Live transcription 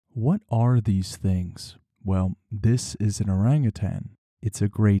What are these things? Well, this is an orangutan. It's a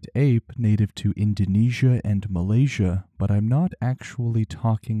great ape native to Indonesia and Malaysia, but I'm not actually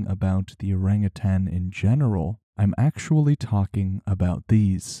talking about the orangutan in general. I'm actually talking about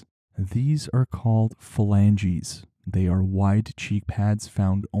these. These are called phalanges. They are wide cheek pads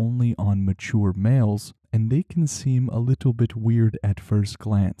found only on mature males, and they can seem a little bit weird at first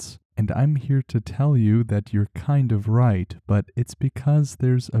glance. And I'm here to tell you that you're kind of right, but it's because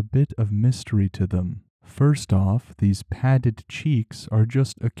there's a bit of mystery to them. First off, these padded cheeks are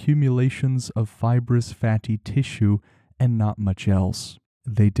just accumulations of fibrous fatty tissue and not much else.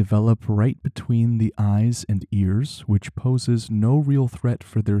 They develop right between the eyes and ears, which poses no real threat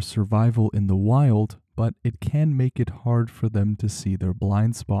for their survival in the wild, but it can make it hard for them to see their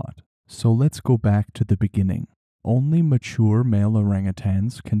blind spot. So let's go back to the beginning. Only mature male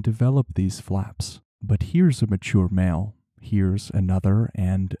orangutans can develop these flaps. But here's a mature male. Here's another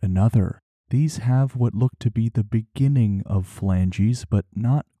and another. These have what look to be the beginning of phalanges, but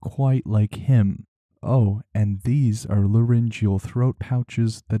not quite like him. Oh, and these are laryngeal throat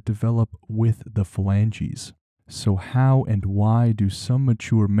pouches that develop with the phalanges. So how and why do some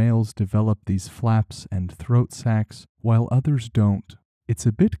mature males develop these flaps and throat sacs while others don't? It's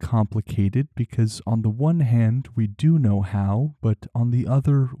a bit complicated because on the one hand we do know how, but on the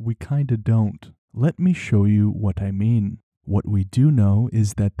other we kinda don't. Let me show you what I mean. What we do know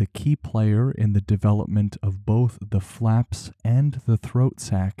is that the key player in the development of both the flaps and the throat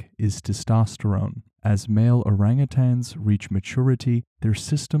sac is testosterone. As male orangutans reach maturity, their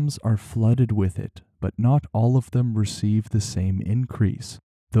systems are flooded with it, but not all of them receive the same increase.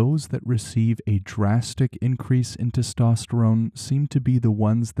 Those that receive a drastic increase in testosterone seem to be the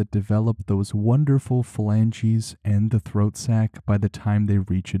ones that develop those wonderful phalanges and the throat sac by the time they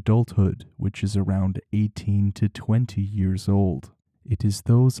reach adulthood, which is around 18 to 20 years old. It is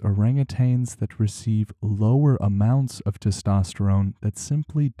those orangutans that receive lower amounts of testosterone that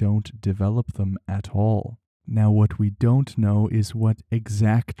simply don't develop them at all. Now, what we don't know is what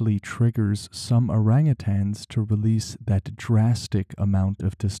exactly triggers some orangutans to release that drastic amount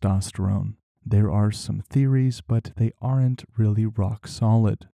of testosterone. There are some theories, but they aren't really rock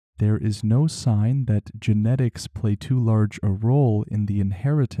solid. There is no sign that genetics play too large a role in the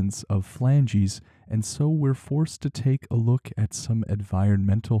inheritance of phalanges, and so we're forced to take a look at some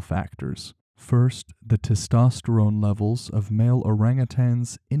environmental factors. First, the testosterone levels of male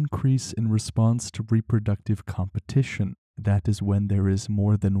orangutans increase in response to reproductive competition. That is when there is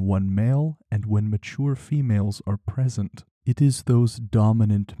more than one male and when mature females are present. It is those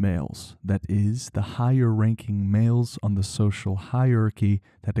dominant males, that is, the higher-ranking males on the social hierarchy,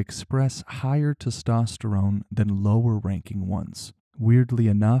 that express higher testosterone than lower-ranking ones. Weirdly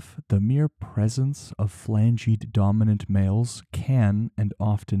enough, the mere presence of flanged dominant males can and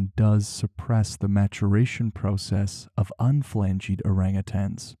often does suppress the maturation process of unflanged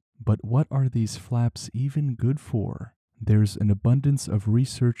orangutans. But what are these flaps even good for? There's an abundance of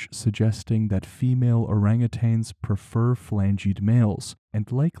research suggesting that female orangutans prefer flanged males,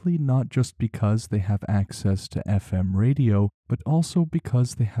 and likely not just because they have access to FM radio, but also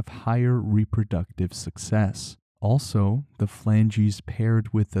because they have higher reproductive success. Also, the flanges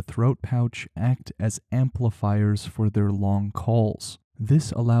paired with the throat pouch act as amplifiers for their long calls.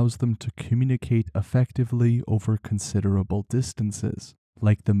 This allows them to communicate effectively over considerable distances.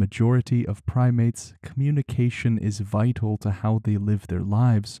 Like the majority of primates, communication is vital to how they live their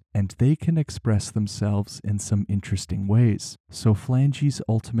lives, and they can express themselves in some interesting ways. So flanges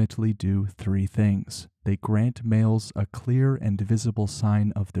ultimately do three things. They grant males a clear and visible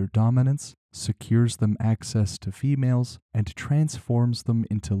sign of their dominance, secures them access to females, and transforms them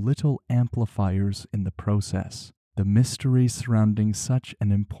into little amplifiers in the process. The mystery surrounding such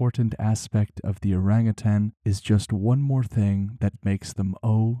an important aspect of the orangutan is just one more thing that makes them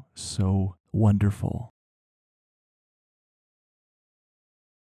oh so wonderful.